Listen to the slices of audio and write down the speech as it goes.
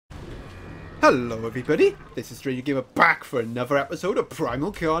Hello everybody, this is Stranger Gamer back for another episode of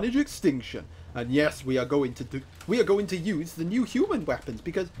Primal Carnage Extinction. And yes, we are going to use the new human weapons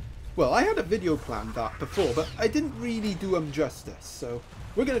because, well, I had a video planned that before, but I didn't really do them justice. So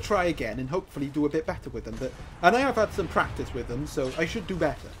we're going to try again and hopefully do a bit better with them. And I have had some practice with them, so I should do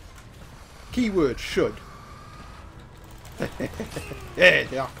better. Keyword should. Yeah,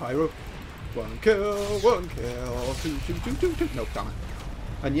 they are Pyro. One kill, two. No, damn it.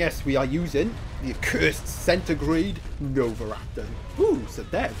 And yes, we are using the accursed centigrade Nova Raptor. Ooh, it's a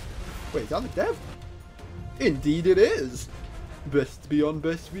dev. Wait, is that a dev? Indeed it is. Best be on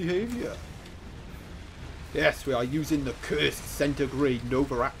best behaviour. Yes, we are using the cursed centigrade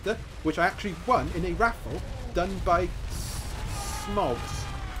Nova Raptor, which I actually won in a raffle done by Smogs.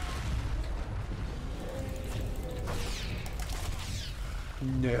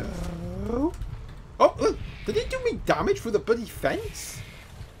 No. Oh, look, did he do me damage for the bloody fence?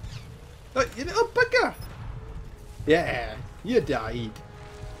 You little bugger! Yeah, you died.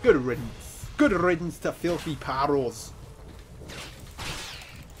 Good riddance. Good riddance to filthy paros.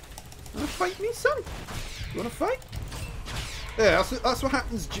 Wanna fight me, son? You wanna fight? Yeah, that's what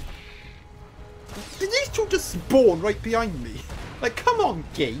happens. Did these two just spawn right behind me? Like, come on,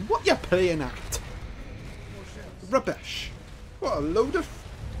 game. What you playing at? Rubbish. What a load of...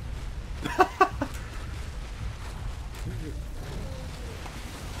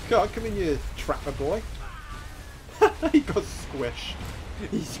 Come in, you trapper boy. He got squished.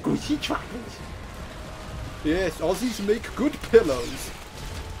 He's squishy trappers. Yes, Aussies make good pillows.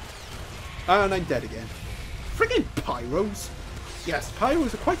 And I'm dead again. Friggin' pyros. Yes,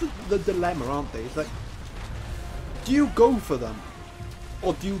 pyros are quite the dilemma, aren't they? It's like, do you go for them?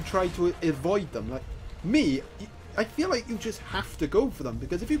 Or do you try to avoid them? Like, me, I feel like you just have to go for them.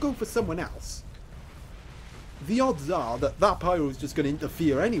 Because if you go for someone else, the odds are that that pyro is just going to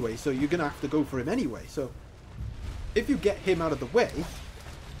interfere anyway, so you're going to have to go for him anyway. So, if you get him out of the way,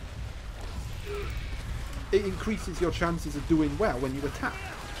 it increases your chances of doing well when you attack.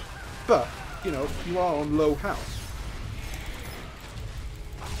 But, you know, you are on low health.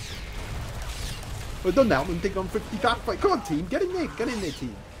 Well done now, and take on 50 that fight. Come on, team, get in there,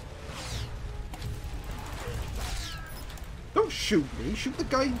 team. Don't shoot me, shoot the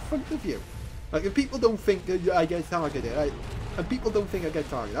guy in front of you. Like, if people don't think I get targeted, and people don't think I get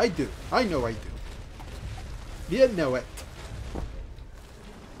targeted, I do. I know I do. You know it.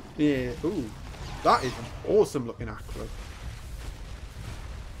 Yeah, ooh. That is an awesome looking acro.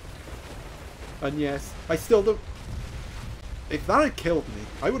 And yes, I still don't... If that had killed me,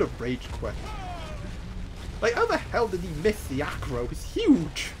 I would have rage quit. Like, how the hell did he miss the acro? It's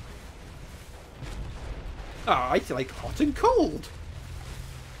huge. Ah, I like hot and cold.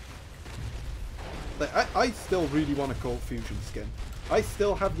 Like, I still really want a Cold Fusion skin. I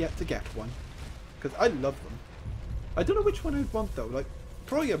still have yet to get one. Because I love them. I don't know which one I'd want though. Like,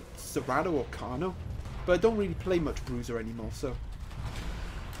 probably a Serrano or Carno. But I don't really play much Bruiser anymore, so...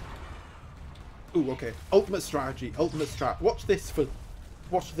 Ooh, okay. Ultimate strategy. Ultimate strat. Watch this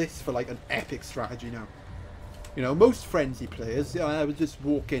for like an epic strategy now. You know, most frenzy players, yeah, I would just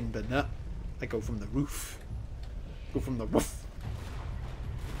walk in, but nah. I go from the roof. Go from the roof.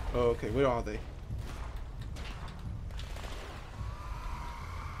 Okay, where are they?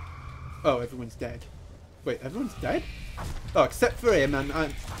 Oh, everyone's dead. Wait, everyone's dead? Oh, except for him,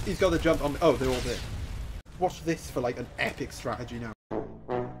 and he's got to jump on me. Oh, they're all dead. Watch this for like an epic strategy now.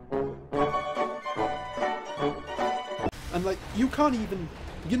 And like, you can't even...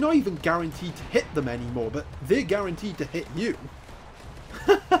 You're not even guaranteed to hit them anymore, but they're guaranteed to hit you.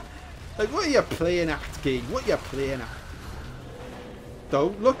 Like, what are you playing at, game? What are you playing at?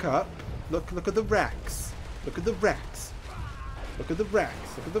 Don't look up. Look at the Rex. Look at the Rex. Look at the Rex.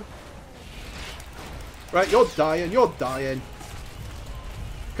 Look at the... Right, you're dying. You're dying.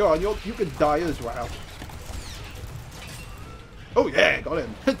 Come on, you can die as well. Oh yeah, got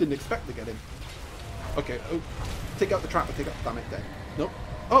him. I didn't expect to get him. Okay, oh, take out the trapper. Take out... Damn it, then. Nope.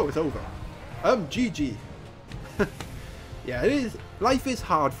 Oh, it's over. GG. Yeah, it is. Life is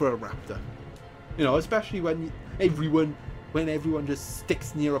hard for a raptor. You know, especially when everyone just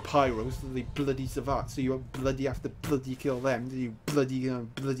sticks near a pyro so they bloody survive. So you bloody have to bloody kill them. So you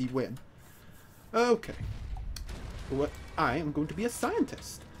bloody win. Okay. Well, I am going to be a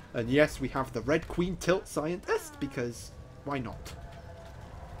scientist. And yes, we have the Red Queen Tilt Scientist, because why not?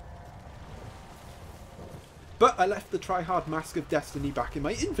 But I left the Tryhard Mask of Destiny back in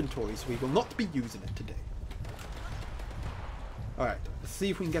my inventory, so we will not be using it today. Alright, let's see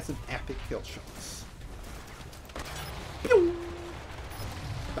if we can get some epic kill shots. Pew!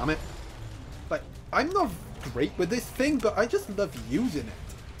 Damn it. Like, I'm not great with this thing, but I just love using it.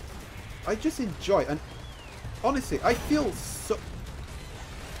 I just enjoy it. And honestly, I feel so...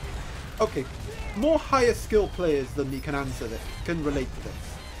 Okay, more higher skill players than me can answer this, can relate to this.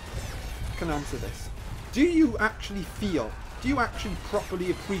 Can answer this. Do you actually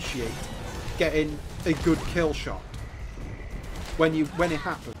properly appreciate getting a good kill shot when it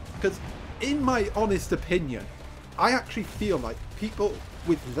happens? Because in my honest opinion, I actually feel like people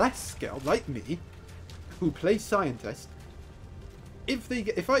with less skill, like me, who play scientist, if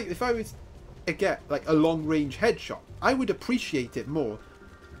I was to get like a long range headshot, I would appreciate it more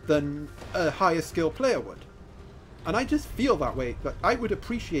than a higher skill player would. And I just feel that way, that I would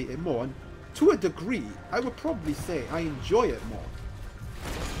appreciate it more, and to a degree, I would probably say I enjoy it more.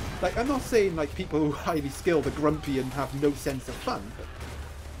 Like, I'm not saying like people who are highly skilled are grumpy and have no sense of fun, but...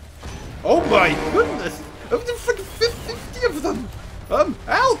 Oh my goodness! Over the freaking 50 of them!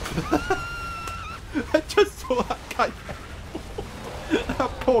 Help! I just saw that guy.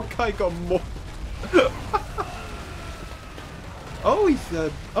 That poor guy got more. Oh,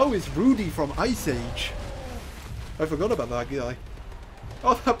 it's Rudy from Ice Age. I forgot about that guy.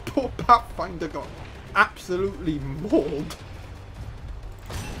 Oh, that poor Pathfinder got absolutely mauled.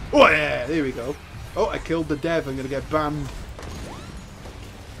 Oh yeah, there we go. Oh, I killed the dev. I'm gonna get banned.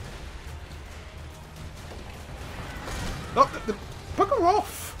 Oh, bugger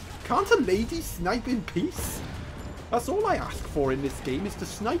off! Can't a lady snipe in peace? That's all I ask for in this game, is to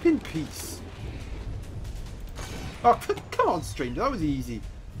snipe in peace. Oh, come on, stranger, that was easy.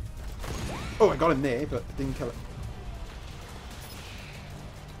 Oh, I got him there, but I didn't kill it.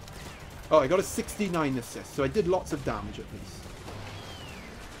 Oh, I got a 69 assist, so I did lots of damage at least.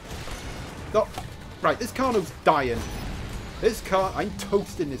 Oh, right, this Carno's dying. I'm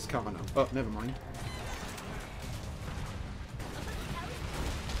toasting this Carno. Oh, never mind.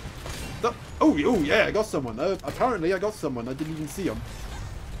 Oh, yeah, I got someone. Apparently I got someone. I didn't even see him.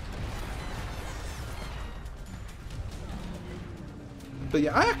 But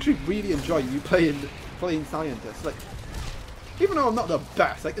yeah, I actually really enjoy you playing scientist. Like, even though I'm not the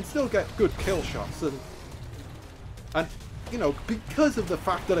best, I can still get good kill shots. And you know, because of the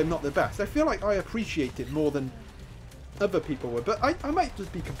fact that I'm not the best, I feel like I appreciate it more than other people would. But I might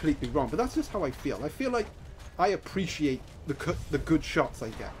just be completely wrong, but that's just how I feel. I feel like I appreciate the good shots I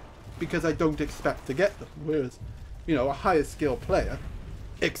get, because I don't expect to get them. Whereas, you know, a higher skill player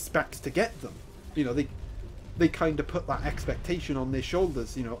expects to get them. You know, they kind of put that expectation on their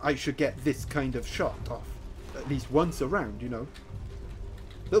shoulders. You know, I should get this kind of shot off at least once around. You know,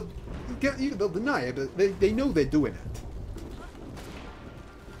 they'll deny it, but they know they're doing it.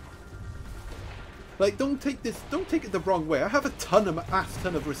 Like, don't take it the wrong way. I have a ass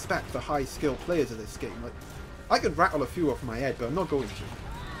ton of respect for high skill players of this game. Like, I could rattle a few off my head, but I'm not going to.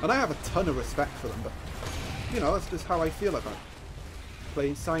 And I have a ton of respect for them, but, you know, that's just how I feel about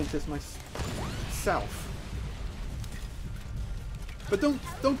playing scientist myself. But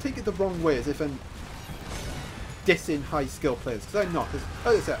don't take it the wrong way, as if I'm dissing high skill players, because I'm not. Because,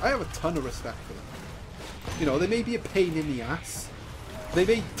 as I said, I have a ton of respect for them. You know, they may be a pain in the ass. They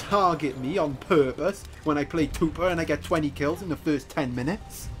may target me on purpose when I play Tooper and I get 20 kills in the first 10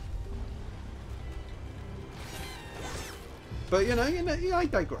 minutes. But, you know, I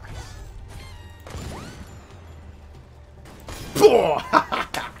digress.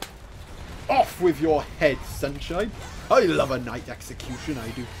 Off with your head, sunshine. I love a night execution, I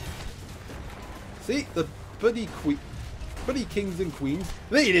do. See, the bloody kings and queens,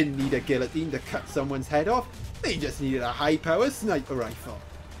 they didn't need a guillotine to cut someone's head off. They just needed a high-power sniper rifle.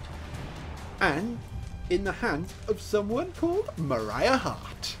 And in the hands of someone called Mariah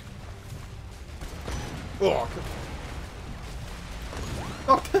Hart. Oh,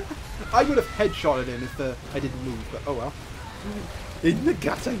 I would have headshotted him if I didn't move, but oh well. In the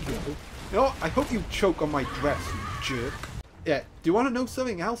gut I go. You know what? I hope you choke on my dress, you jerk. Yeah, do you want to know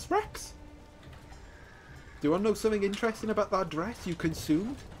something else, Rex? Do you want to know something interesting about that dress you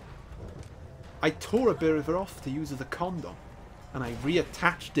consumed? I tore a bit of it off to use as a condom, and I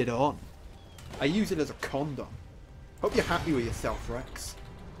reattached it on. I use it as a condom. Hope you're happy with yourself, Rex.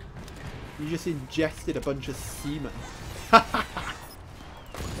 You just ingested a bunch of semen.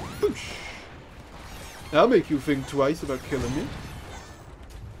 Boosh! That'll make you think twice about killing me.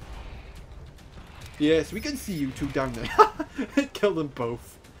 Yes, we can see you two down there. Kill them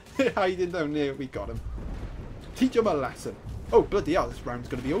both. Hiding down there, we got him. Teach them a lesson. Oh, bloody hell, this round's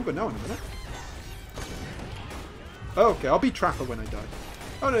going to be over now in a minute. Okay, I'll be Trapper when I die.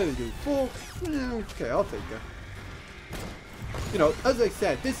 How did I do? 4? Okay, I'll take it. You know, as I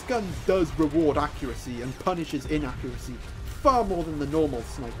said, this gun does reward accuracy and punishes inaccuracy far more than the normal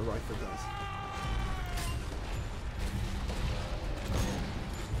sniper rifle does.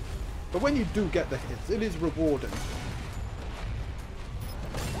 But when you do get the hits, it is rewarding.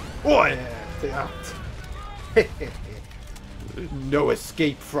 Oh yeah, that. No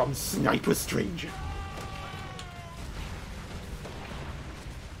escape from Sniper Stranger.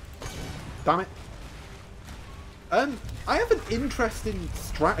 Damn it. I have an interesting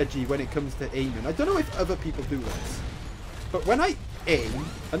strategy when it comes to aiming. I don't know if other people do this. But when I aim,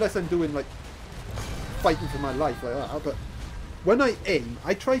 unless I'm doing like fighting for my life like that, but when I aim,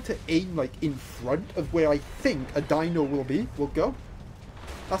 I try to aim like in front of where I think a dino will go.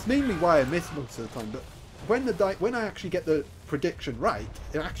 That's mainly why I miss most of the time, but when I actually get the prediction right,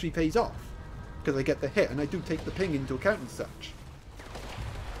 it actually pays off. Because I get the hit and I do take the ping into account and such.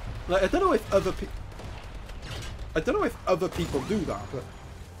 Like, I don't know if other people do that,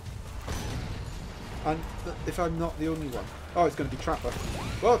 but if I'm not the only one. Oh, it's going to be Trapper.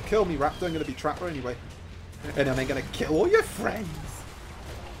 Well, kill me, Raptor. I'm going to be Trapper anyway. And then I'm going to kill all your friends.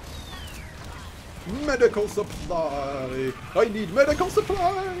 Medical supply. I need medical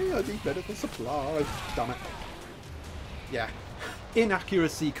supply. I need medical supply. Damn it. Yeah.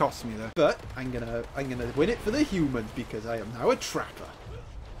 Inaccuracy cost me though. But I'm gonna win it for the humans because I am now a Trapper.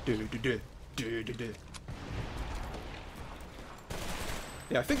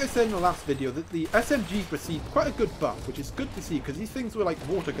 Yeah, I think I said in the last video that the SMGs received quite a good buff, which is good to see because these things were like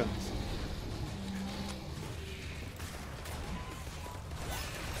water guns.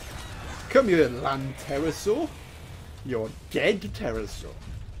 Come here, land pterosaur. You're dead, pterosaur.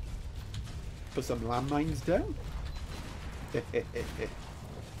 Put some landmines down.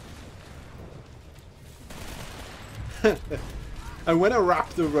 And when a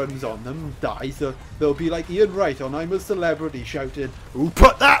raptor runs on them and dies, they'll be like Ian Wright on I'm a Celebrity shouting, "Who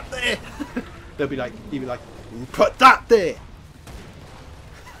put that there?" He'll be like, "Who put that there?"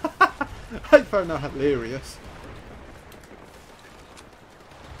 I found that hilarious.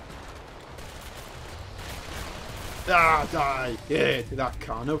 Ah, die! Yeah, to that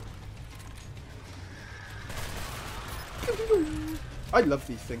Carno. I love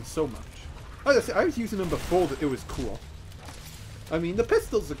these things so much. I was using them before that it was cool. I mean, the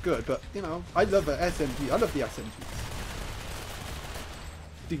pistols are good, but, you know, I love an SMG. I love the SMGs.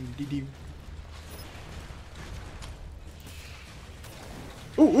 Ding, ding, ding.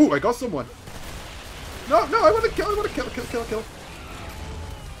 Ooh, I got someone. No, I want to kill.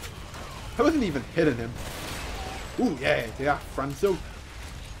 I wasn't even hitting him. Ooh, yeah, Franzo.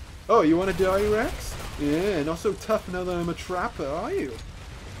 Oh, you want to die, Rex? Yeah, not so tough now that I'm a Trapper, are you?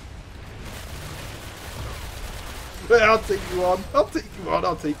 I'll take you on. I'll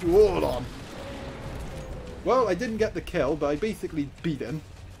take you all on. Well, I didn't get the kill, but I basically beat him.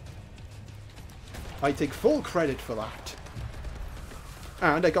 I take full credit for that.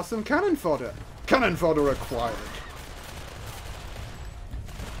 And I got some cannon fodder. Cannon fodder acquired.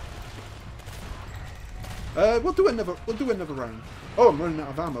 We'll do another round. Oh, I'm running out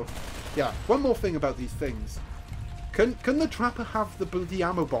of ammo. Yeah, one more thing about these things. Can the Trapper have the bloody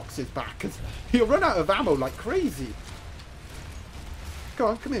ammo boxes back? Because he'll run out of ammo like crazy. Go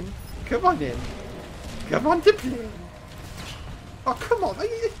on, come in. Come on in. Come on to play. Oh, come on. I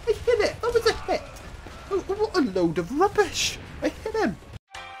hit it. That was a hit. Oh, what a load of rubbish. I hit him.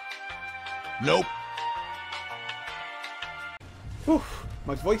 Nope. Oof,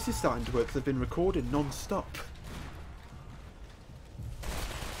 my voice is starting to work because I've been recording non-stop.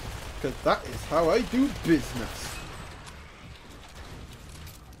 Because that is how I do business.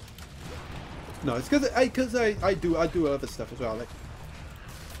 No, it's because I do other stuff as well. Like,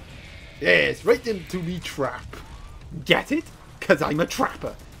 yes, right into me trap. Get it? Because I'm a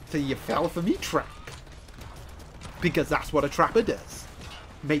Trapper. So you fell for me trap. Because that's what a Trapper does.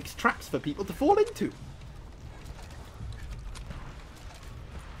 Makes traps for people to fall into.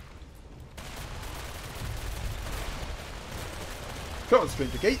 Go on,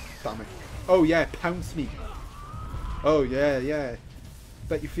 Stranger Gate. Damn it. Oh yeah, pounce me. Oh yeah.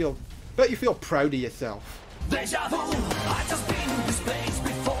 Bet you feel proud of yourself. Deja vu, I've just been in this place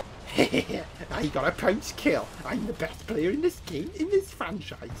before. I got a pounce kill. I'm the best player in this game, in this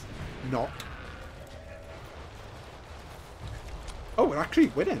franchise. Not. Oh, we're actually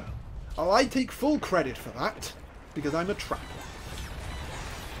winning. Oh, I take full credit for that because I'm a Trapper.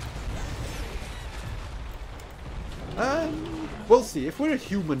 We'll see. If we're a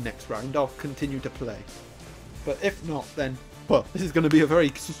human next round, I'll continue to play. But if not, then, well, this is going to be a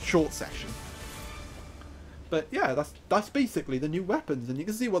very short session. But yeah, that's basically the new weapons, and you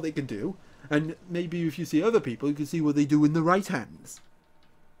can see what they can do. And maybe if you see other people, you can see what they do in the right hands.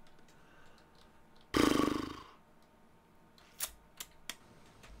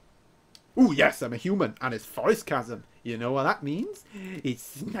 Ooh, yes, I'm a human, and it's forest chasm. You know what that means?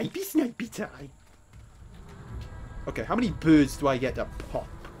 It's snipey time. Okay, how many birds do I get to pop?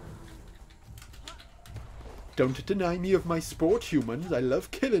 Don't deny me of my sport, humans. I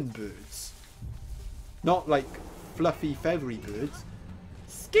love killing birds. Not like fluffy, feathery birds.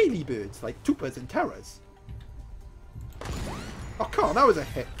 Scaly birds, like tupers and terrors. Oh, come on, that was a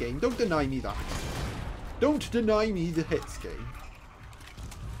hit game. Don't deny me that. Don't deny me the hits game.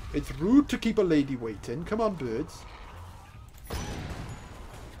 It's rude to keep a lady waiting. Come on, birds.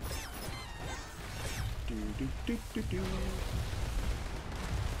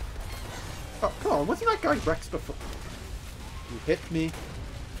 Oh, come on. Wasn't that guy Rex before? You hit me.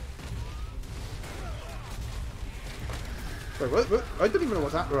 Wait, what? I don't even know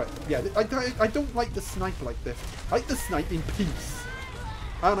what's that. Right. Yeah, I don't like the snipe like this. I like the snipe in peace.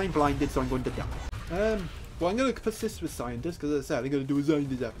 And I'm blinded, so I'm going to die. Well, I'm going to persist with scientists, because as I said, I'm going to do a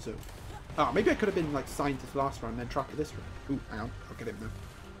scientist episode. Ah, maybe I could have been like scientist last round and then trapper this round. Ooh, hang on. I'll get him now.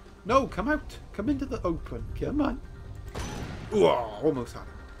 No, come out. Come into the open. Come on. Ooh, almost had him.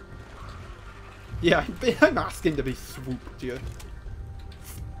 Yeah, I'm asking to be swooped here.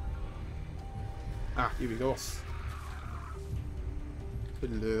 Ah, here we go.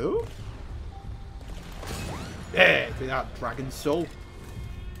 Hello? Yeah, look at that dragon soul.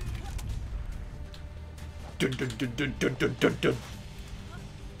 Dun dun dun dun dun dun dun dun.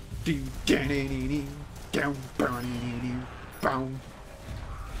 Down, bound.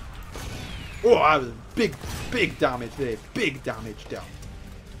 Oh, that was big damage there. Big damage down.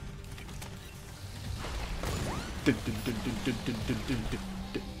 Dun, dun, dun, dun, dun, dun, dun, dun,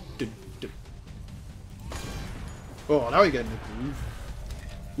 dun, dun, dun. Oh, now we're getting the groove.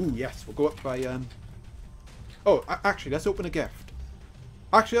 Ooh, yes, we'll go up by, Oh, actually, let's open a gift.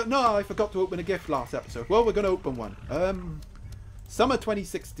 Actually, no, I forgot to open a gift last episode. Well, we're going to open one. Summer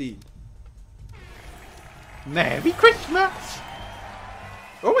 2016. Merry Christmas!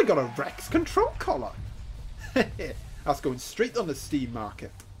 Oh, we got a Rex control collar. That's going straight on the Steam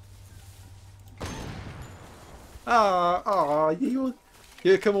market.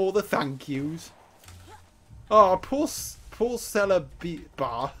 Here come all the thank yous. Oh, poor seller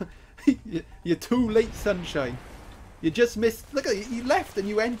bar. You're too late, sunshine. You just missed. Look at you. You left and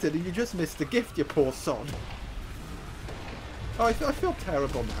you entered and you just missed the gift, you poor sod. Oh, I feel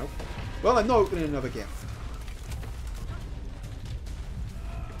terrible now. Well, I'm not opening another gift.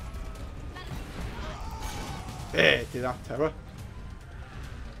 There, do that, Terror.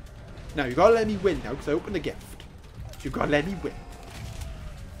 Now, you've got to let me win now, because I opened the gift. You've got to let me win.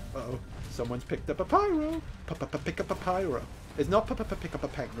 Uh-oh. Someone's picked up a pyro. Pick up a pyro. It's not pick up a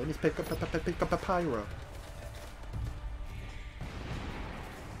penguin, it's pick up a pyro.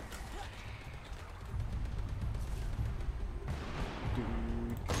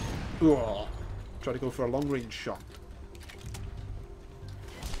 Oh, try to go for a long range shot.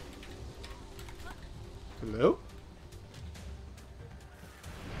 Hello?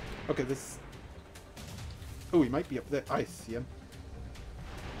 Okay, this... Oh, he might be up there. I see him.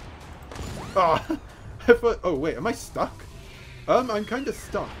 Oh, oh wait, am I stuck? I'm kind of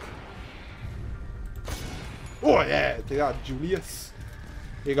stuck. Oh yeah, take that, Julius.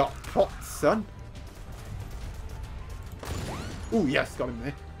 You got pots, son. Oh yes, got him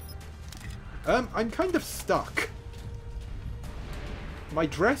there. I'm kind of stuck. My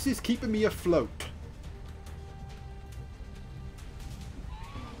dress is keeping me afloat.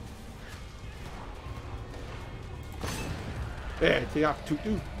 Yeah, take that,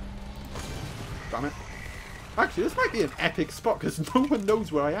 Tutu. Damn it. Actually, this might be an epic spot because no one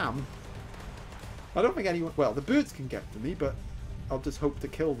knows where I am. I don't think anyone... Well, the birds can get to me, but I'll just hope to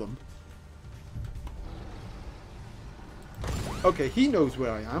kill them. Okay, he knows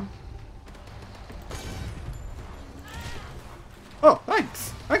where I am. Oh,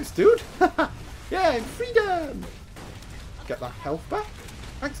 thanks. Thanks, dude. Yeah, freedom. Get that health back.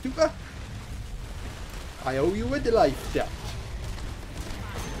 Thanks, Duper. I owe you a life debt.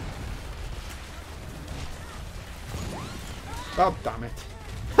 Oh, damn it.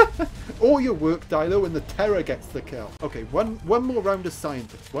 All your work, Dilo, and the terror gets the kill. Okay, one more round of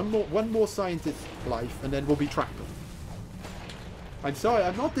scientists. One more scientist life, and then we'll be trapper. I'm sorry,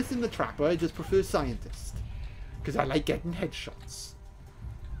 I'm not dissing the trapper, I just prefer scientist. Because I like getting headshots.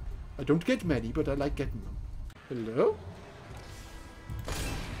 I don't get many, but I like getting them. Hello?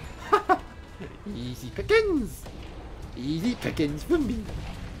 Easy pickings! Easy pickings for me.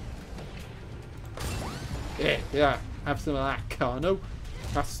 Yeah. Have some of that, Carno.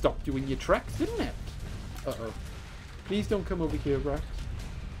 That stopped you in your tracks, didn't it? Uh-oh. Please don't come over here, Rex.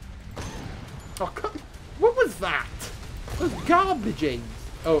 Oh, what was that? Those garbage eggs.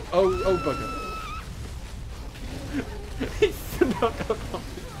 Oh, bugger. He snuck up on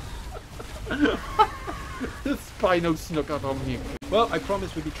me. The Spino snuck up on me. Well, I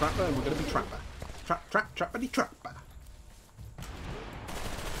promised we'd be Trapper, and we're going to be Trapper. Trapper.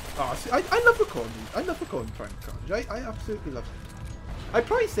 Oh, see, I love recording. I love recording Primal Carnage. I absolutely love it. I'd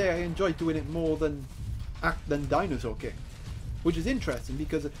probably say I enjoy doing it more than Dinosaur King, which is interesting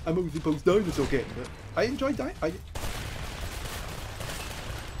because I mostly post Dinosaur King, but I enjoy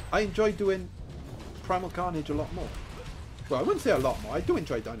I enjoy doing Primal Carnage a lot more. Well, I wouldn't say a lot more. I do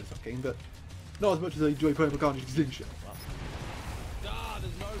enjoy Dinosaur King, but not as much as I enjoy Primal Carnage Extinction.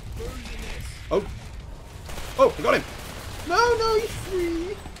 Oh, I got him! No, he's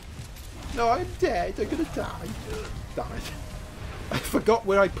free. No, I'm dead. I'm gonna die. Damn it! I forgot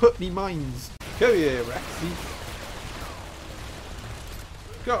where I put me mines. Come here, Rexy.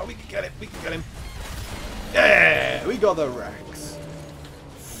 Go, we can get him. Yeah, we got the Rex.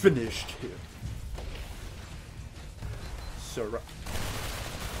 Finished him. Sir.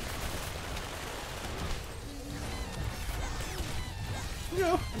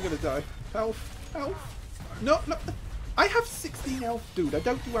 No, I'm gonna die. Health. No. I have 16 health, dude. I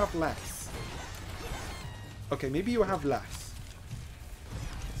doubt you have less. Okay, maybe you have less.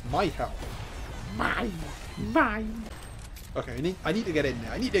 It's my health. Mine. Okay, I need to get in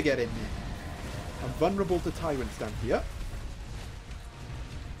there. I'm vulnerable to tyrants down here.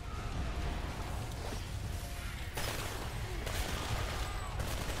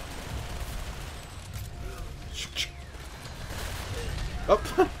 Oh,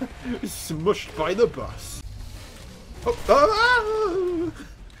 smushed by the bus.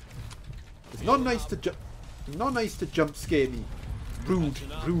 It's not nice to jump scare me. Rude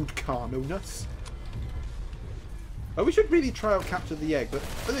Carno-nuts. Oh, we should really try out Capture the Egg, but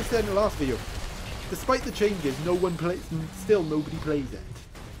as I said in the last video, despite the changes, still nobody plays it.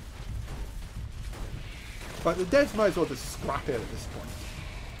 But the devs might as well just scrap it at this point.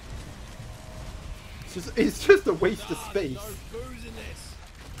 It's just a waste of space.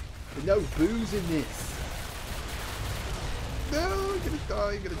 There's no booze in this. No, I'm gonna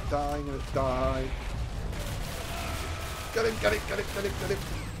die. Got him.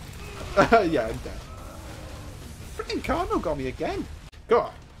 Yeah, I'm dead. Freaking Carno got me again.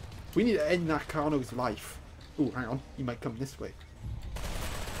 God, we need to end that Carno's life. Oh, hang on, he might come this way.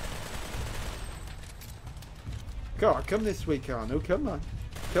 God, come this way, Carno. Come on.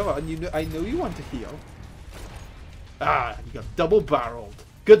 I know you want to heal. Ah, you got double-barreled.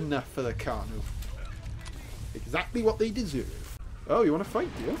 Good enough for the Carno. Exactly what they deserve. Oh, you want to fight,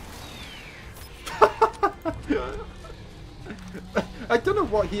 do you? I don't know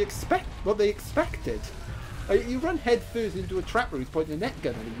what they expected. You run head first into a trapper who's pointing a net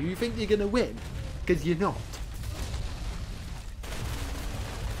gun at you. You think you're gonna win, because you're not.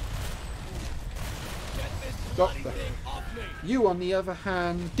 Stop that. You, on the other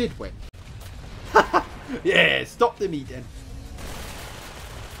hand, did win. Yeah, stop the meeting.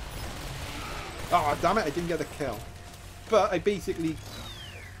 Oh, damn it, I didn't get the kill. But I basically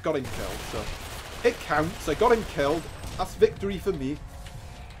got him killed, so it counts. I got him killed. That's victory for me.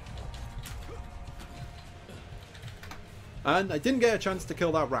 And I didn't get a chance to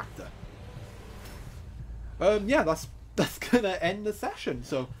kill that raptor. Yeah, that's gonna end the session.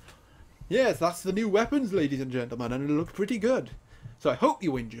 So, yes, that's the new weapons, ladies and gentlemen, and it looked pretty good. So I hope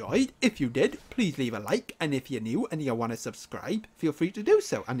you enjoyed. If you did, please leave a like, and if you're new and you want to subscribe, feel free to do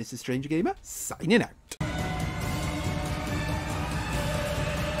so. And this is Stranger Gamer, signing out.